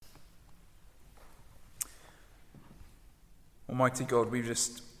Almighty God, we've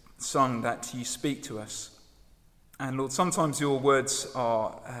just sung that you speak to us. And Lord, sometimes your words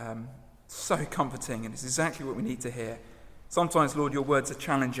are so comforting, and it's exactly what we need to hear. Sometimes, Lord, your words are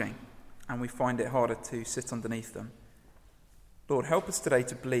challenging, and we find it harder to sit underneath them. Lord, help us today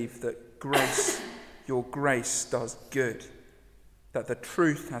to believe that grace, your grace does good, that the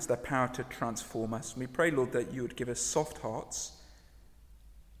truth has the power to transform us. And we pray, Lord, that you would give us soft hearts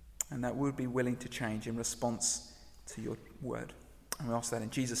and that we would be willing to change in response to your word. And we ask that in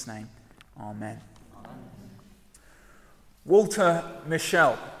Jesus' name. Amen. Amen. Walter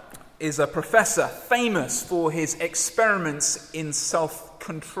Mischel is a professor famous for his experiments in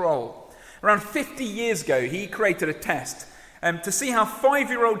self-control. Around 50 years ago, he created a test to see how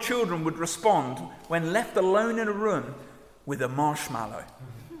 5-year-old children would respond when left alone in a room with a marshmallow.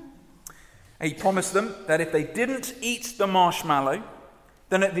 He promised them that if they didn't eat the marshmallow,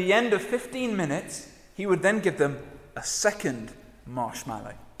 then at the end of 15 minutes, he would then give them a second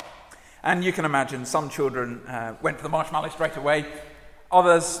marshmallow. And you can imagine some children went for the marshmallow straight away.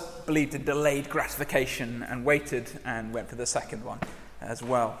 Others believed in delayed gratification and waited and went for the second one as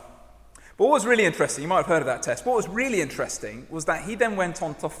well. But what was really interesting, you might have heard of that test, what was really interesting was that he then went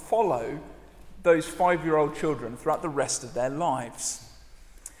on to follow those 5-year-old children throughout the rest of their lives.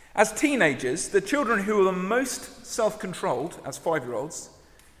 As teenagers, the children who were the most self-controlled, as 5-year-olds,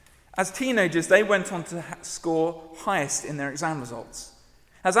 as teenagers, they went on to score highest in their exam results.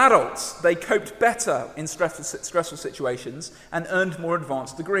 As adults, they coped better in stressful situations and earned more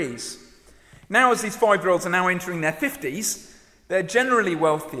advanced degrees. Now, as these 5-year-olds are now entering their 50s, they're generally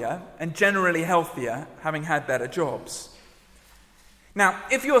wealthier and generally healthier, having had better jobs. Now,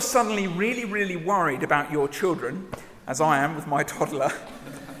 if you're suddenly really, really worried about your children, as I am with my toddler,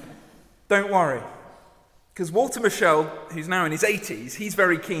 don't worry. Because Walter Mischel, who's now in his 80s, he's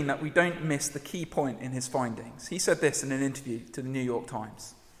very keen that we don't miss the key point in his findings. He said this in an interview to the New York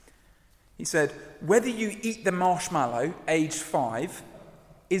Times. He said, "Whether you eat the marshmallow, aged 5,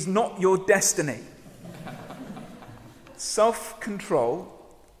 is not your destiny.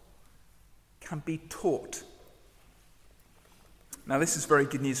 Self-control can be taught." Now, this is very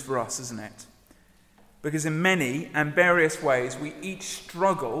good news for us, isn't it? Because in many and various ways, we each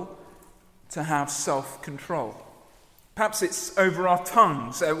struggle to have self-control. Perhaps it's over our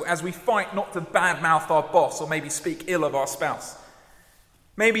tongues, as we fight not to badmouth our boss or maybe speak ill of our spouse.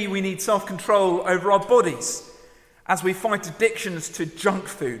 Maybe we need self-control over our bodies, as we fight addictions to junk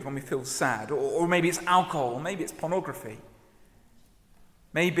food when we feel sad, or maybe it's alcohol, or maybe it's pornography.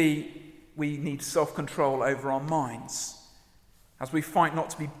 Maybe we need self-control over our minds, as we fight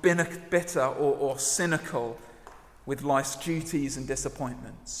not to be bitter or cynical with life's duties and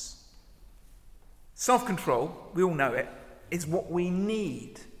disappointments. Self-control, we all know it, is what we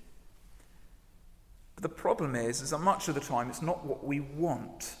need. But the problem is that much of the time it's not what we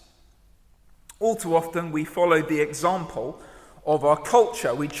want. All too often we follow the example of our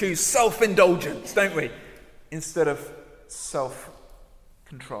culture. We choose self-indulgence, don't we? Instead of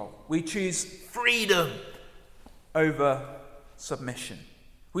self-control. We choose freedom over submission.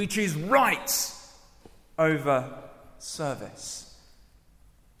 We choose rights over service.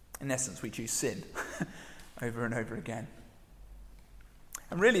 In essence, we choose sin over and over again.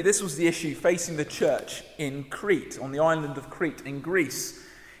 And really, this was the issue facing the church in Crete, on the island of Crete in Greece.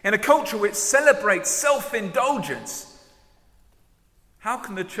 In a culture which celebrates self-indulgence, how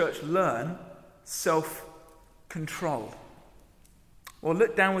can the church learn self-control? Well,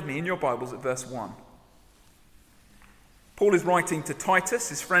 look down with me in your Bibles at verse 1. Paul is writing to Titus,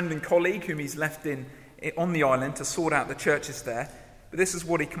 his friend and colleague, whom he's left on the island to sort out the churches there. But this is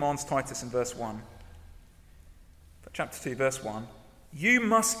what he commands Titus in verse 1. Chapter 2, verse 1. "You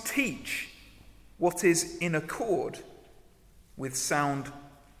must teach what is in accord with sound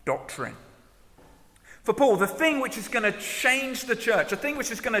doctrine." For Paul, the thing which is going to change the church, the thing which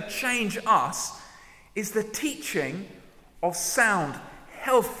is going to change us, is the teaching of sound,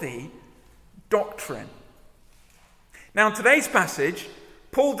 healthy doctrine. Now, in today's passage,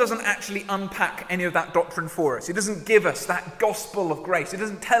 Paul doesn't actually unpack any of that doctrine for us. He doesn't give us that gospel of grace. He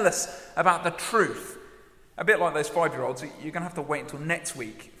doesn't tell us about the truth. A bit like those 5-year-olds, you're going to have to wait until next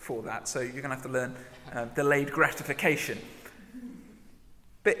week for that. So you're going to have to learn delayed gratification.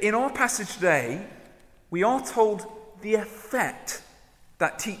 But in our passage today, we are told the effect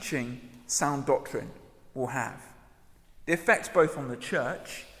that teaching sound doctrine will have. The effect both on the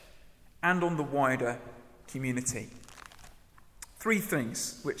church and on the wider community. 3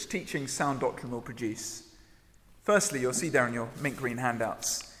 things which teaching sound doctrine will produce. Firstly, you'll see there in your mint green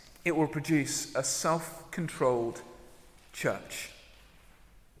handouts, it will produce a self-controlled church.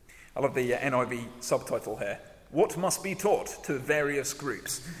 I love the NIV subtitle here. what must be taught to various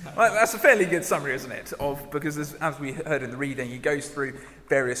groups. Well, that's a fairly good summary, isn't it? Because as we heard in the reading, he goes through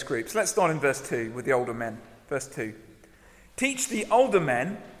various groups. Let's start in verse 2 with the older men. Verse 2. Teach the older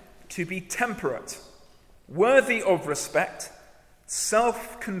men to be temperate, worthy of respect,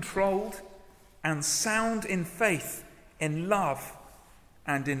 self-controlled, and sound in faith, in love,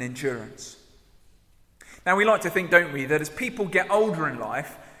 and in endurance. Now, we like to think, don't we, that as people get older in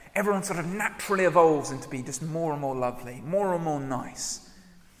life, everyone sort of naturally evolves into being just more and more lovely, more and more nice.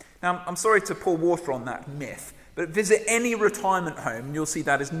 Now, I'm sorry to pour water on that myth, but visit any retirement home and you'll see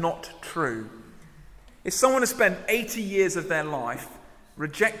that is not true. If someone has spent 80 years of their life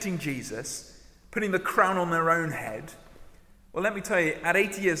rejecting Jesus, putting the crown on their own head, well, let me tell you, at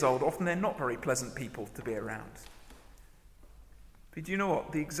 80 years old, often they're not very pleasant people to be around. But do you know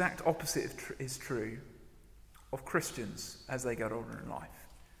what? The exact opposite is true of Christians as they get older in life.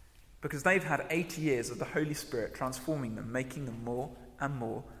 Because they've had 80 years of the Holy Spirit transforming them, making them more and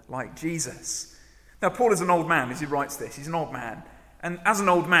more like Jesus. Now, Paul is an old man as he writes this. He's an old man. And as an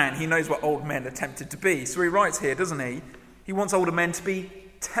old man, he knows what old men are tempted to be. So he writes here, doesn't he? He wants older men to be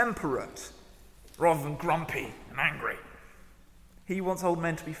temperate rather than grumpy and angry. He wants old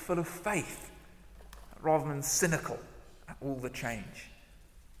men to be full of faith rather than cynical at all the change.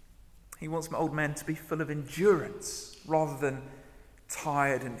 He wants old men to be full of endurance rather than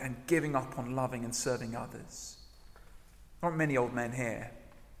tired and giving up on loving and serving others. There aren't many old men here,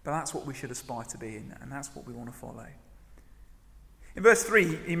 but that's what we should aspire to be, and that's what we want to follow. In verse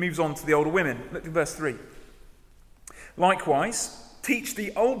 3, he moves on to the older women. Look at verse 3. Likewise, teach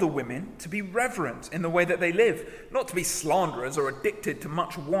the older women to be reverent in the way that they live, not to be slanderers or addicted to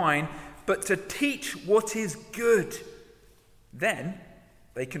much wine, but to teach what is good. Then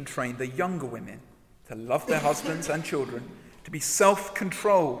they can train the younger women to love their husbands and children, to be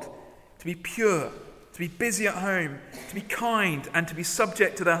self-controlled, to be pure, to be busy at home, to be kind, and to be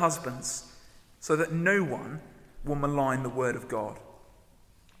subject to their husbands, so that no one will malign the word of God.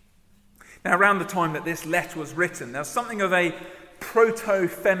 Now, around the time that this letter was written, there was something of a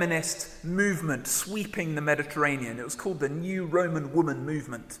proto-feminist movement sweeping the Mediterranean. It was called the New Roman Woman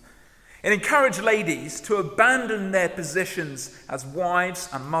Movement. It encouraged ladies to abandon their positions as wives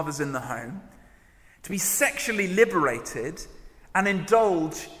and mothers in the home, to be sexually liberated and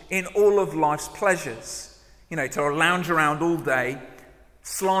indulge in all of life's pleasures. You know, to lounge around all day,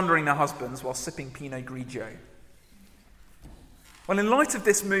 slandering their husbands while sipping Pinot Grigio. Well, in light of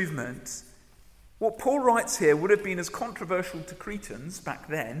this movement, what Paul writes here would have been as controversial to Cretans back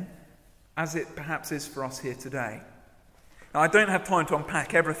then as it perhaps is for us here today. Now, I don't have time to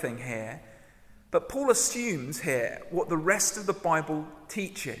unpack everything here, but Paul assumes here what the rest of the Bible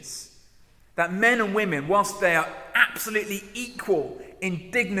teaches. That men and women, whilst they are absolutely equal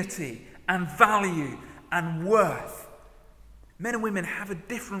in dignity and value and worth, men and women have a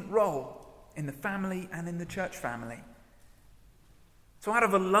different role in the family and in the church family. So out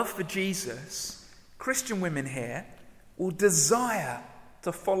of a love for Jesus, Christian women here will desire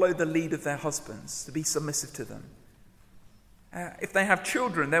to follow the lead of their husbands, to be submissive to them. If they have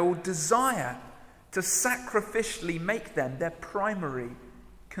children, they will desire to sacrificially make them their primary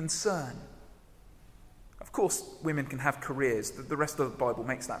concern. Of course, women can have careers. The rest of the Bible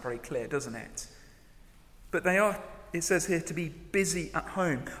makes that very clear, doesn't it? But they are, it says here, to be busy at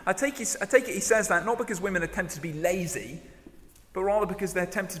home. I take it he says that not because women are tempted to be lazy, but rather because they're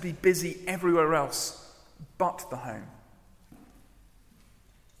tempted to be busy everywhere else but the home.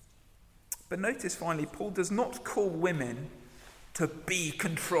 But notice finally, Paul does not call women to be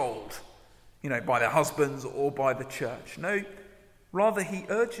controlled, by their husbands or by the church. No, rather he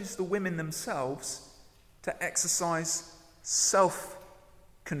urges the women themselves to exercise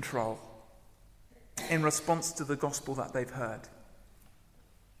self-control in response to the gospel that they've heard.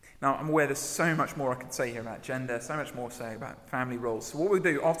 Now, I'm aware there's so much more I could say here about gender, so much more to say about family roles. So what we'll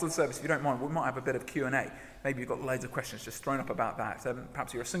do after the service, if you don't mind, we might have a bit of Q&A. Maybe you've got loads of questions just thrown up about that. So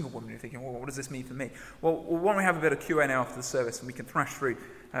perhaps you're a single woman and you're thinking, well, what does this mean for me? Well, why don't we have a bit of Q&A after the service and we can thrash through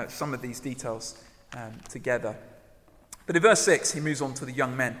some of these details together. But in verse 6, he moves on to the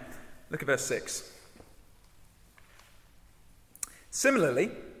young men. Look at verse 6. Similarly,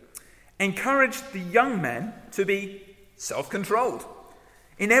 encourage the young men to be self-controlled.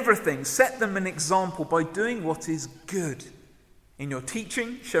 In everything, set them an example by doing what is good. In your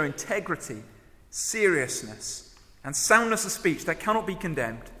teaching, show integrity, seriousness, and soundness of speech that cannot be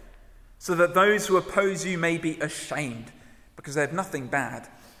condemned, so that those who oppose you may be ashamed, because they have nothing bad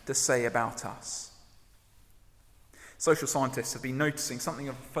to say about us. Social scientists have been noticing something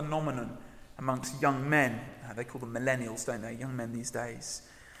of a phenomenon amongst young men. They call them millennials, don't they? Young men these days.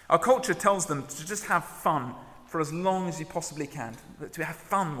 Our culture tells them to just have fun for as long as you possibly can, to have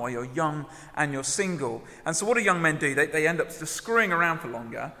fun while you're young and you're single. And so what do young men do? They end up just screwing around for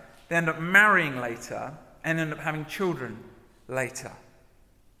longer, they end up marrying later, and end up having children later.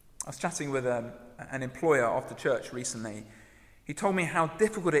 I was chatting with an employer after church recently. He told me how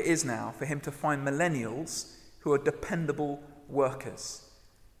difficult it is now for him to find millennials who are dependable workers.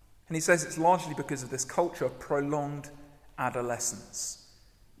 And he says it's largely because of this culture of prolonged adolescence.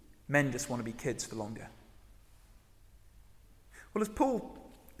 Men just want to be kids for longer. Well, as Paul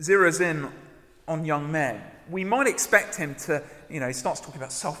zeroes in on young men, we might expect him to, he starts talking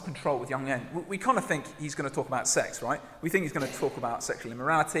about self-control with young men. We kind of think he's going to talk about sex, right? We think he's going to talk about sexual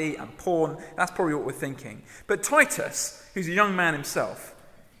immorality and porn. That's probably what we're thinking. But Titus, who's a young man himself,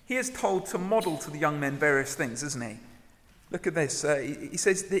 he is told to model to the young men various things, isn't he? Look at this. He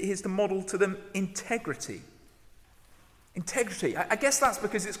says that he's to model to them integrity. Integrity. I guess that's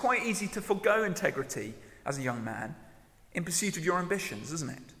because it's quite easy to forgo integrity as a young man in pursuit of your ambitions,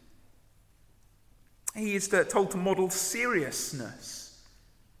 isn't it? He is told to model seriousness.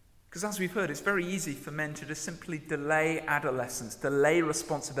 Because as we've heard, it's very easy for men to just simply delay adolescence, delay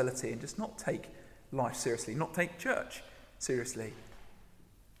responsibility, and just not take life seriously, not take church seriously.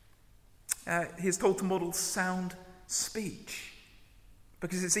 He is told to model sound speech.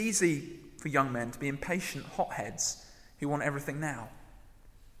 Because it's easy for young men to be impatient hotheads who want everything now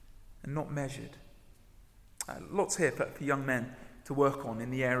and not measured. Lots here for young men to work on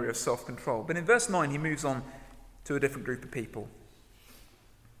in the area of self-control. But in verse 9, he moves on to a different group of people.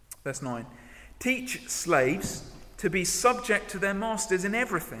 Verse 9, teach slaves to be subject to their masters in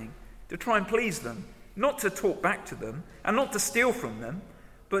everything, to try and please them, not to talk back to them, and not to steal from them,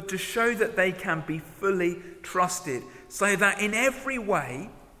 but to show that they can be fully trusted, so that in every way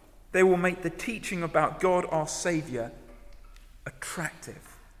they will make the teaching about God our Saviour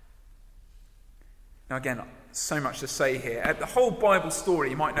attractive. Now again, so much to say here. The whole Bible story,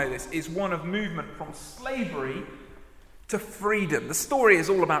 you might know this, is one of movement from slavery to freedom. The story is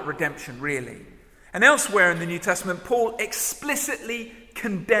all about redemption, really. And elsewhere in the New Testament, Paul explicitly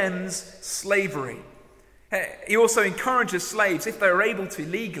condemns slavery. He also encourages slaves, if they're able to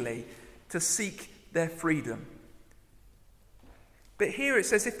legally, to seek their freedom. But here it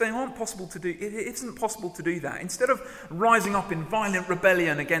says it isn't possible to do that. Instead of rising up in violent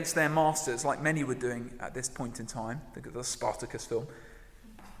rebellion against their masters, like many were doing at this point in time, the Spartacus film.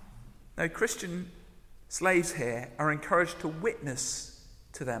 No, Christian slaves here are encouraged to witness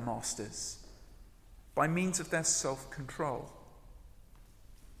to their masters by means of their self-control.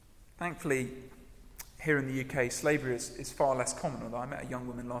 Thankfully, here in the UK, slavery is far less common, although I met a young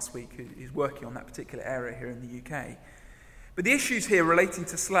woman last week who's working on that particular area here in the UK. But the issues here relating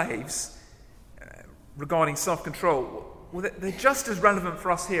to slaves, regarding self-control, well, they're just as relevant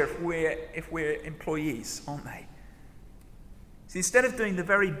for us here if we're employees, aren't they? See, instead of doing the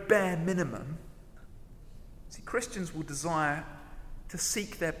very bare minimum, Christians will desire to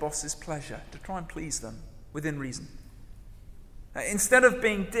seek their boss's pleasure, to try and please them within reason. Instead of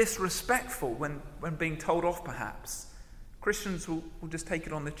being disrespectful when being told off, perhaps, Christians will just take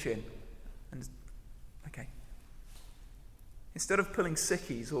it on the chin and okay. Instead of pulling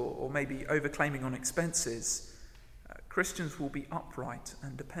sickies or maybe overclaiming on expenses, Christians will be upright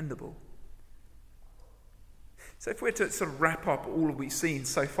and dependable. So if we're to sort of wrap up all we've seen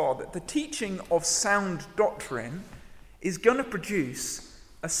so far, that the teaching of sound doctrine is going to produce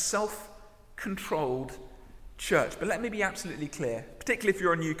a self-controlled church. But let me be absolutely clear, particularly if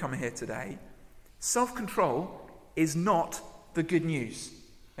you're a newcomer here today, self-control is not the good news,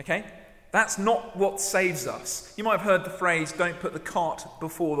 okay? That's not what saves us. You might have heard the phrase, don't put the cart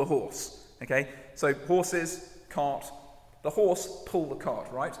before the horse, okay? So horses, cart, the horse, pull the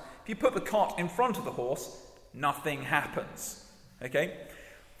cart, right? If you put the cart in front of the horse, nothing happens, okay?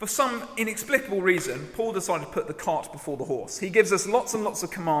 For some inexplicable reason, Paul decided to put the cart before the horse. He gives us lots and lots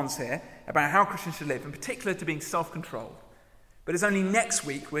of commands here about how Christians should live, in particular to being self-controlled. But it's only next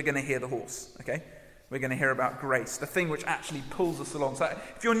week we're going to hear the horse, okay? We're going to hear about grace, the thing which actually pulls us along. So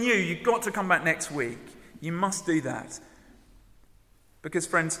if you're new, you've got to come back next week. You must do that. Because,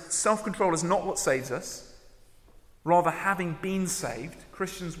 friends, self-control is not what saves us. Rather, having been saved,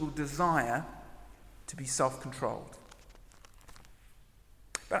 Christians will desire to be self-controlled.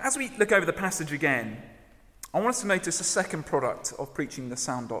 But as we look over the passage again, I want us to notice a second product of preaching the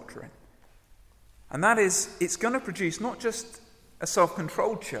sound doctrine. And that is, it's going to produce not just a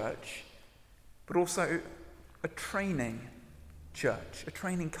self-controlled church, but also a training church, a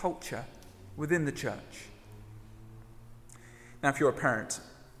training culture within the church. Now, if you're a parent,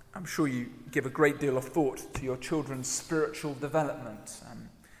 I'm sure you give a great deal of thought to your children's spiritual development.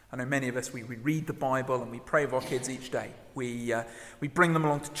 I know many of us, we read the Bible and we pray with our kids each day. We bring them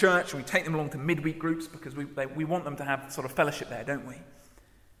along to church and we take them along to midweek groups because we want them to have sort of fellowship there, don't we?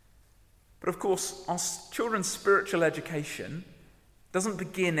 But of course, our children's spiritual education doesn't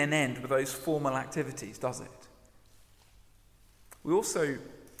begin and end with those formal activities, does it? We also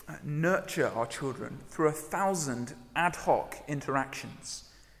nurture our children through 1,000 ad hoc interactions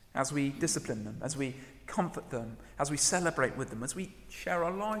as we discipline them, as we comfort them, as we celebrate with them, as we share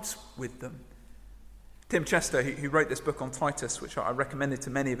our lives with them. Tim Chester, who wrote this book on Titus, which I recommended to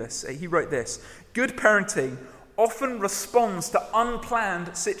many of us, he wrote this: "Good parenting often responds to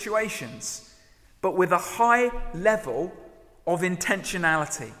unplanned situations, but with a high level of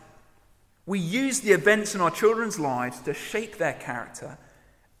intentionality. We use the events in our children's lives to shape their character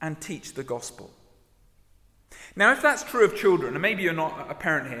and teach the gospel." Now, if that's true of children, and maybe you're not a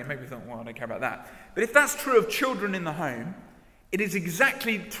parent here, maybe you think, well, I don't care about that. But if that's true of children in the home, it is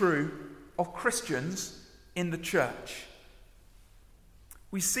exactly true of Christians in the church.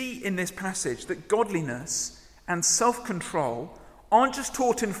 We see in this passage that godliness and self-control aren't just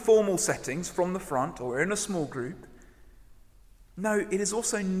taught in formal settings from the front or in a small group. No, it is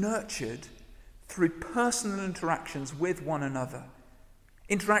also nurtured through personal interactions with one another.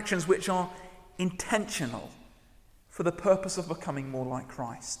 Interactions which are intentional for the purpose of becoming more like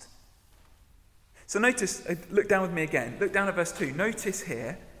Christ. So notice, look down with me again. Look down at verse 2. Notice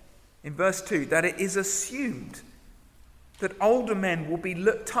here in verse 2 that it is assumed that older men will be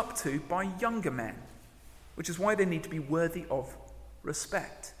looked up to by younger men, which is why they need to be worthy of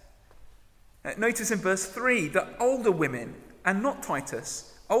respect. Notice in verse 3 that older women, and not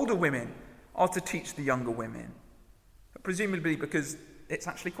Titus, older women are to teach the younger women. Presumably because it's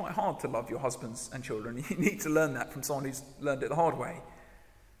actually quite hard to love your husbands and children. You need to learn that from someone who's learned it the hard way.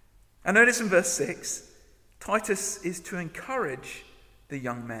 And notice in verse 6, Titus is to encourage the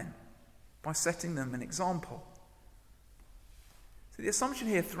young men by setting them an example. So the assumption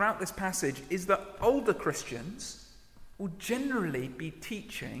here throughout this passage is that older Christians will generally be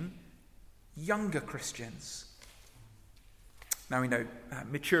teaching younger Christians. Now we know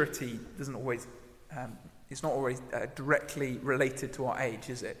maturity doesn't always... It's not always directly related to our age,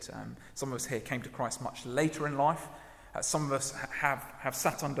 is it? Some of us here came to Christ much later in life. Some of us have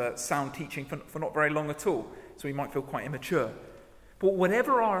sat under sound teaching for not very long at all, so we might feel quite immature. But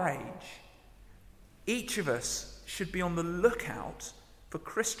whatever our age, each of us should be on the lookout for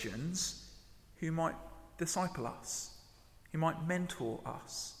Christians who might disciple us, who might mentor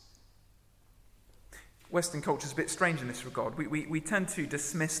us. Western culture is a bit strange in this regard. We tend to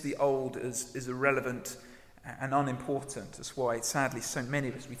dismiss the old as irrelevant and unimportant. That's why, sadly, so many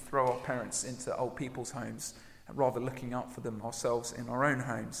of us, we throw our parents into old people's homes rather looking out for them ourselves in our own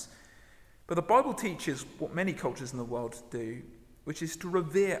homes. But the Bible teaches what many cultures in the world do, which is to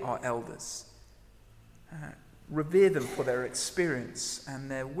revere our elders. Revere them for their experience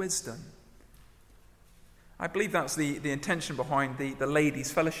and their wisdom. I believe that's the intention behind the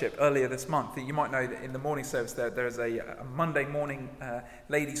ladies' fellowship earlier this month. You might know that in the morning service there's a Monday morning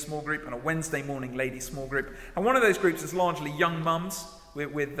ladies' small group and a Wednesday morning ladies' small group. And one of those groups is largely young mums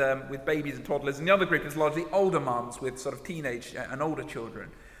with babies and toddlers, and the other group is largely older mums with sort of teenage and older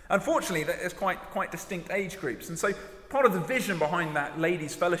children. Unfortunately, there's quite distinct age groups. And so part of the vision behind that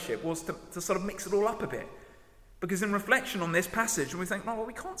ladies' fellowship was to sort of mix it all up a bit. Because in reflection on this passage, we think,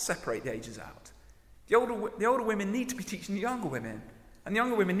 we can't separate the ages out. The older women need to be teaching the younger women, and the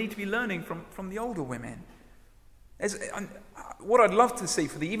younger women need to be learning from the older women. What I'd love to see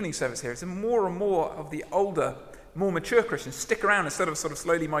for the evening service here is more and more of the older, more mature Christians stick around instead of sort of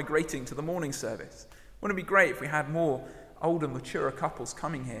slowly migrating to the morning service. Wouldn't it be great if we had more older, mature couples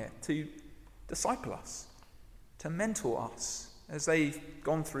coming here to disciple us, to mentor us as they've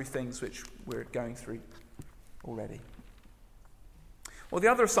gone through things which we're going through already? Well,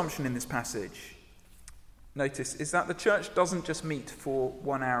 the other assumption in this passage, notice, is that the church doesn't just meet for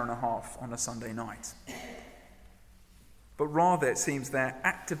 1 hour and a half on a Sunday night, but rather it seems they're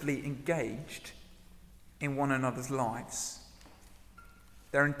actively engaged in one another's lives.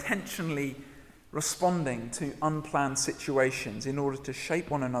 They're intentionally responding to unplanned situations in order to shape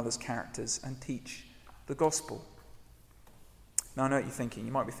one another's characters and teach the gospel. Now, I know what you're thinking.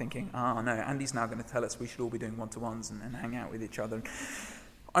 You might be thinking, no, Andy's now going to tell us we should all be doing one-to-ones and hang out with each other.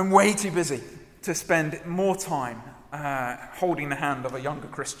 I'm way too busy to spend more time holding the hand of a younger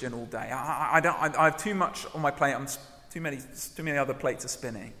Christian all day. I have too much on my plate. Too many other plates are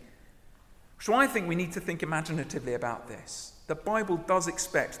spinning. So I think we need to think imaginatively about this. The Bible does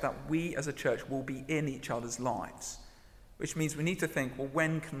expect that we as a church will be in each other's lives, which means we need to think, well,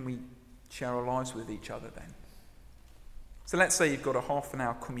 when can we share our lives with each other then? So let's say you've got a half an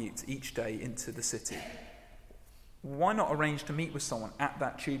hour commute each day into the city. Why not arrange to meet with someone at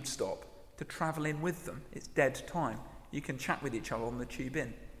that tube stop to travel in with them? It's dead time. You can chat with each other on the tube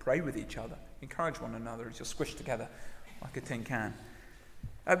in, pray with each other, encourage one another as you're squished together like a tin can.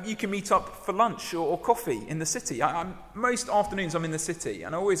 You can meet up for lunch or coffee in the city. Most afternoons I'm in the city,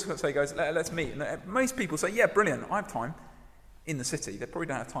 and I always say, guys, let's meet. And most people say, yeah, brilliant, I have time in the city. They probably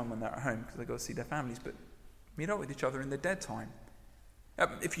don't have time when they're at home because they've got to see their families, but meet up with each other in the dead time.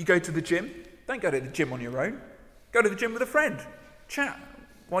 If you go to the gym, don't go to the gym on your own. Go to the gym with a friend. Chat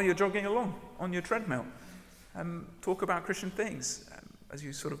while you're jogging along on your treadmill. Talk about Christian things. As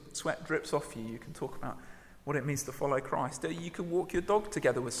you sort of sweat drips off you, you can talk about what it means to follow Christ. You can walk your dog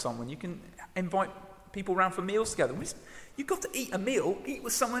together with someone. You can invite people around for meals together. You've got to eat a meal, eat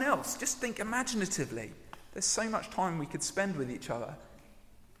with someone else. Just think imaginatively. There's so much time we could spend with each other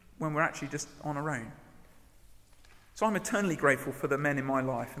when we're actually just on our own. So I'm eternally grateful for the men in my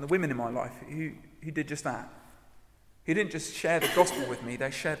life and the women in my life who did just that. Who didn't just share the gospel with me,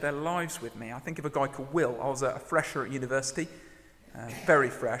 they shared their lives with me. I think of a guy called Will. I was a fresher at university. Very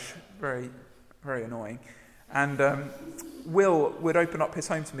fresh, very, very annoying. And Will would open up his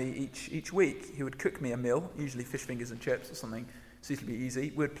home to me each week. He would cook me a meal, usually fish fingers and chips or something suitably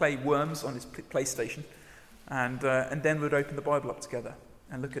easy. We'd play Worms on his PlayStation, and then we'd open the Bible up together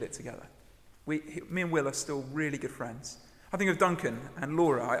and look at it together. Me and Will are still really good friends. I think of Duncan and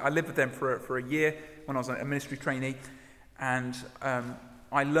Laura. I lived with them for a year when I was a ministry trainee, and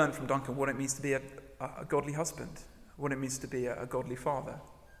I learned from Duncan what it means to be a godly husband, what it means to be a godly father.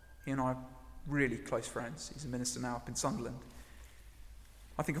 He and I are really close friends. He's a minister now up in Sunderland.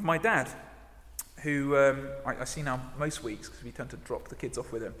 I think of my dad, who I see now most weeks because we tend to drop the kids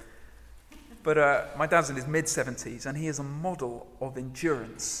off with him. But my dad's in his mid-70s, and he is a model of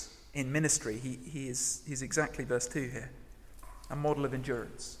endurance in ministry. He's exactly verse 2 here. A model of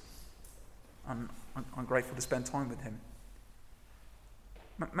endurance. I'm grateful to spend time with him.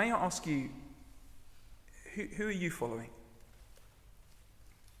 May I ask you, who are you following?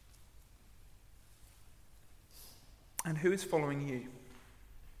 And who is following you?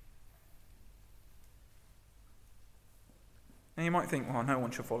 And you might think, well, no one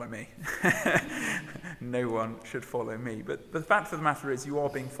should follow me. No one should follow me. But the fact of the matter is, you are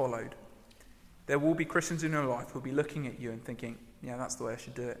being followed. There will be Christians in your life who will be looking at you and thinking, yeah, that's the way I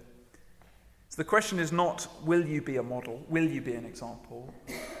should do it. So the question is not, will you be a model? Will you be an example?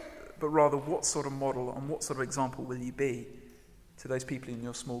 But rather, what sort of model and what sort of example will you be to those people in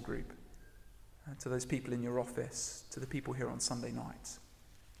your small group, to those people in your office, to the people here on Sunday nights?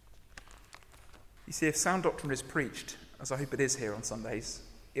 You see, if sound doctrine is preached, as I hope it is here on Sundays,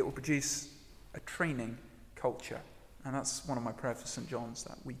 it will produce a training culture. And that's one of my prayers for St. John's,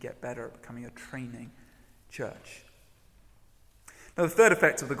 that we get better at becoming a training church. Now, the third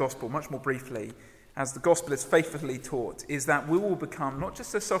effect of the gospel, much more briefly, as the gospel is faithfully taught, is that we will become not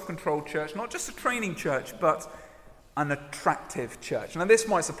just a self-controlled church, not just a training church, but an attractive church. Now, this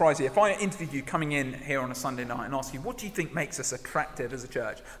might surprise you. If I interviewed you coming in here on a Sunday night and asked you, what do you think makes us attractive as a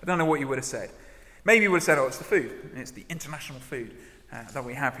church? I don't know what you would have said. Maybe you would have said, it's the food. It's the international food that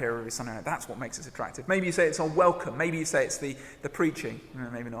we have here every Sunday night. That's what makes us attractive. Maybe you say it's our welcome. Maybe you say it's the preaching.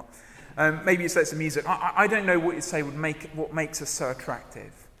 Maybe not. Maybe you say it's the music. I don't know what you say what makes us so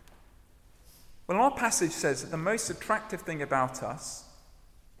attractive. Well, our passage says that the most attractive thing about us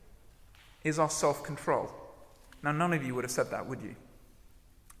is our self-control. Now, none of you would have said that, would you?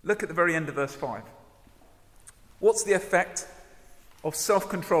 Look at the very end of verse 5. What's the effect of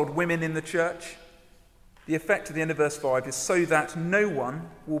self-controlled women in the church? The effect at the end of verse 5 is so that no one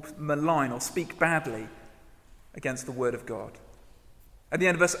will malign or speak badly against the word of God. At the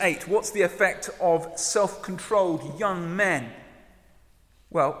end of verse 8, what's the effect of self-controlled young men?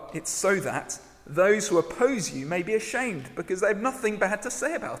 Well, it's so that those who oppose you may be ashamed because they have nothing bad to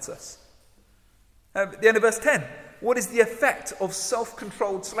say about us. At the end of verse 10, what is the effect of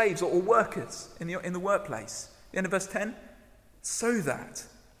self-controlled slaves or workers in the workplace? At the end of verse 10, so that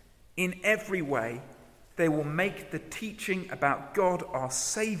in every way they will make the teaching about God our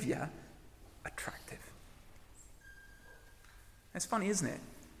Saviour attractive. It's funny, isn't it?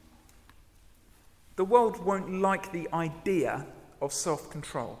 The world won't like the idea of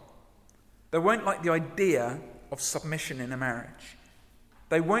self-control. They won't like the idea of submission in a marriage.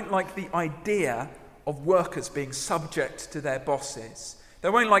 They won't like the idea of workers being subject to their bosses. They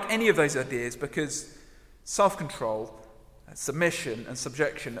won't like any of those ideas because self-control, submission and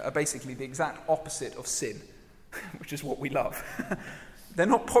subjection are basically the exact opposite of sin, which is what we love. They're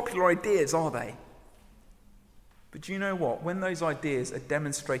not popular ideas, are they? But do you know what? When those ideas are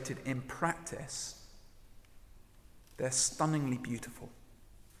demonstrated in practice, they're stunningly beautiful.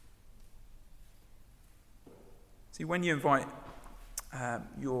 See, when you invite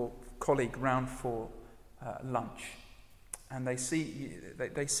your colleague round for lunch, and they see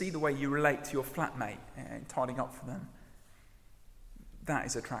the way you relate to your flatmate and tidying up for them, that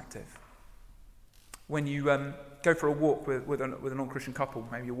is attractive. When you go for a walk with a non-Christian couple,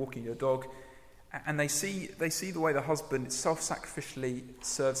 maybe you're walking your dog, and they see the way the husband self-sacrificially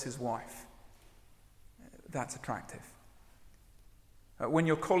serves his wife, that's attractive. When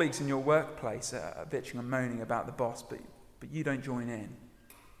your colleagues in your workplace are bitching and moaning about the boss, but you don't join in,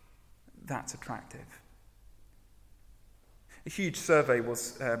 that's attractive. A huge survey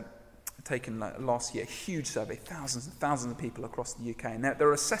was taken last year, a huge survey, thousands and thousands of people across the UK, and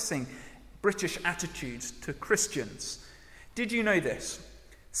they're assessing British attitudes to Christians. Did you know this?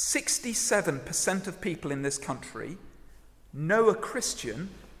 67% of people in this country know a Christian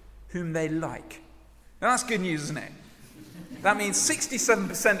whom they like. Now that's good news, isn't it? That means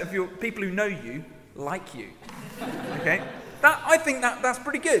 67% of your people who know you like you. Okay? I think that's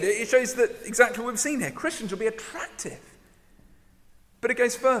pretty good. It shows that exactly what we've seen here. Christians will be attractive. But it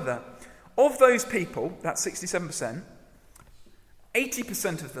goes further. Of those people, that's 67%,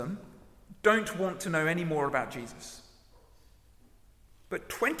 80% of them don't want to know any more about Jesus. But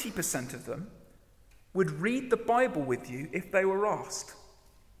 20% of them would read the Bible with you if they were asked.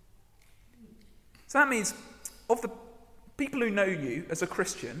 So that means of the people who know you as a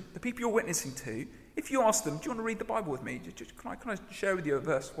Christian, the people you're witnessing to, if you ask them, do you want to read the Bible with me? Can I share with you a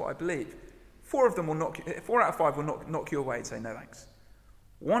verse what I believe? 4 out of 5 will knock you away and say, no thanks.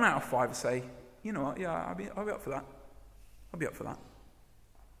 1 out of 5 will say, you know what, yeah, I'll be up for that. I'll be up for that.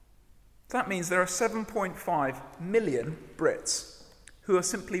 So that means there are 7.5 million Brits who are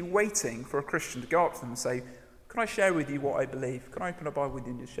simply waiting for a Christian to go up to them and say, can I share with you what I believe? Can I open a Bible with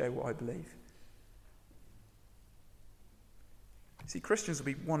you and just share what I believe? See, Christians will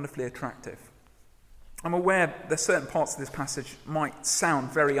be wonderfully attractive. I'm aware that certain parts of this passage might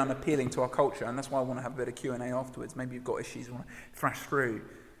sound very unappealing to our culture, and that's why I want to have a bit of Q&A afterwards. Maybe you've got issues you want to thrash through.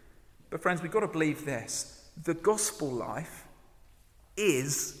 But friends, we've got to believe this. The gospel life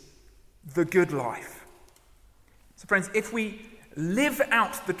is the good life. So friends, if we live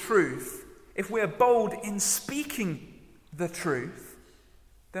out the truth, if we're bold in speaking the truth,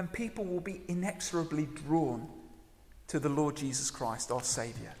 then people will be inexorably drawn to the Lord Jesus Christ, our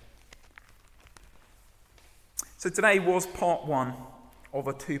Saviour. So today was part 1 of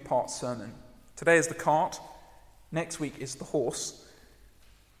a 2-part sermon. Today is the cart, next week is the horse.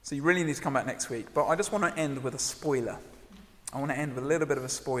 So you really need to come back next week. But I just want to end with a spoiler. I want to end with a little bit of a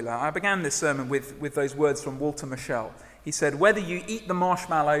spoiler. I began this sermon with those words from Walter Mischel. He said, whether you eat the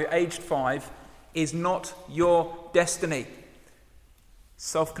marshmallow aged 5 is not your destiny.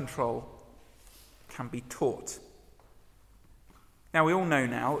 Self-control can be taught. Now, we all know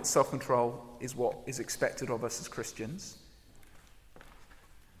now that self-control is what is expected of us as Christians.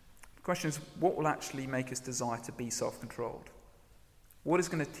 The question is, what will actually make us desire to be self-controlled? What is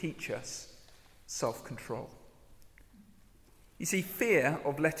going to teach us self-control? You see, fear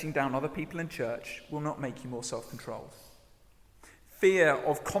of letting down other people in church will not make you more self-controlled. Fear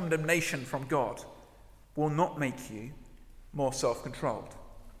of condemnation from God will not make you more self-controlled.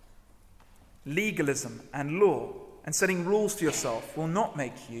 Legalism and law and setting rules for yourself will not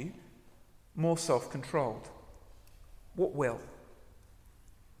make you more self-controlled. What will?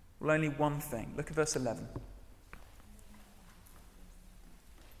 Well, only one thing. Look at verse 11.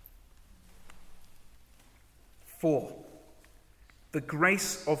 For the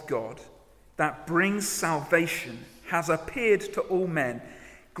grace of God that brings salvation has appeared to all men.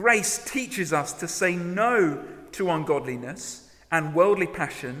 Grace teaches us to say no to ungodliness and worldly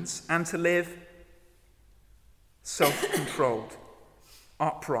passions and to live self-controlled,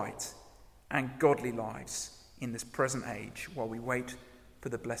 upright, and godly lives in this present age while we wait for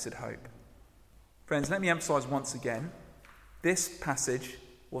the blessed hope. Friends, let me emphasize once again, this passage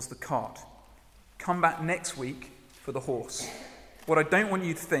was the cart. Come back next week for the horse. What I don't want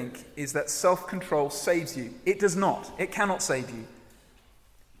you to think is that self-control saves you. It does not. It cannot save you.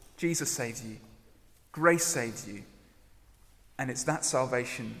 Jesus saves you. Grace saves you. And it's that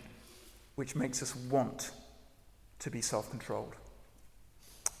salvation which makes us want to be self-controlled.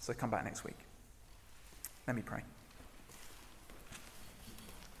 So come back next week. Let me pray.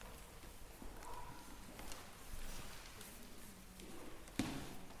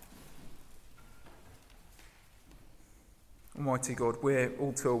 Almighty God, we're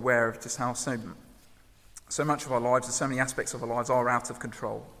all too aware of just how so much of our lives and so many aspects of our lives are out of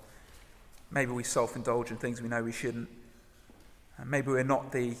control. Maybe we self-indulge in things we know we shouldn't. And maybe we're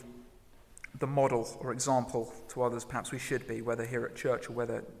not the the model or example to others perhaps we should be, whether here at church or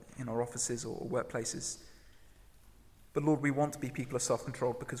whether in our offices or workplaces. But Lord, we want to be people of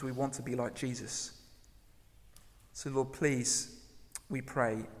self-control because we want to be like Jesus. So Lord, please, we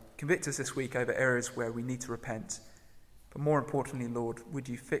pray, convict us this week over areas where we need to repent. But more importantly, Lord, would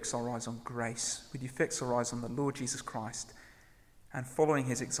you fix our eyes on grace? Would you fix our eyes on the Lord Jesus Christ? And following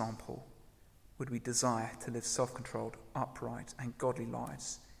his example, would we desire to live self-controlled, upright and godly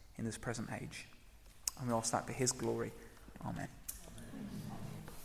lives in this present age? And we ask that for his glory. Amen.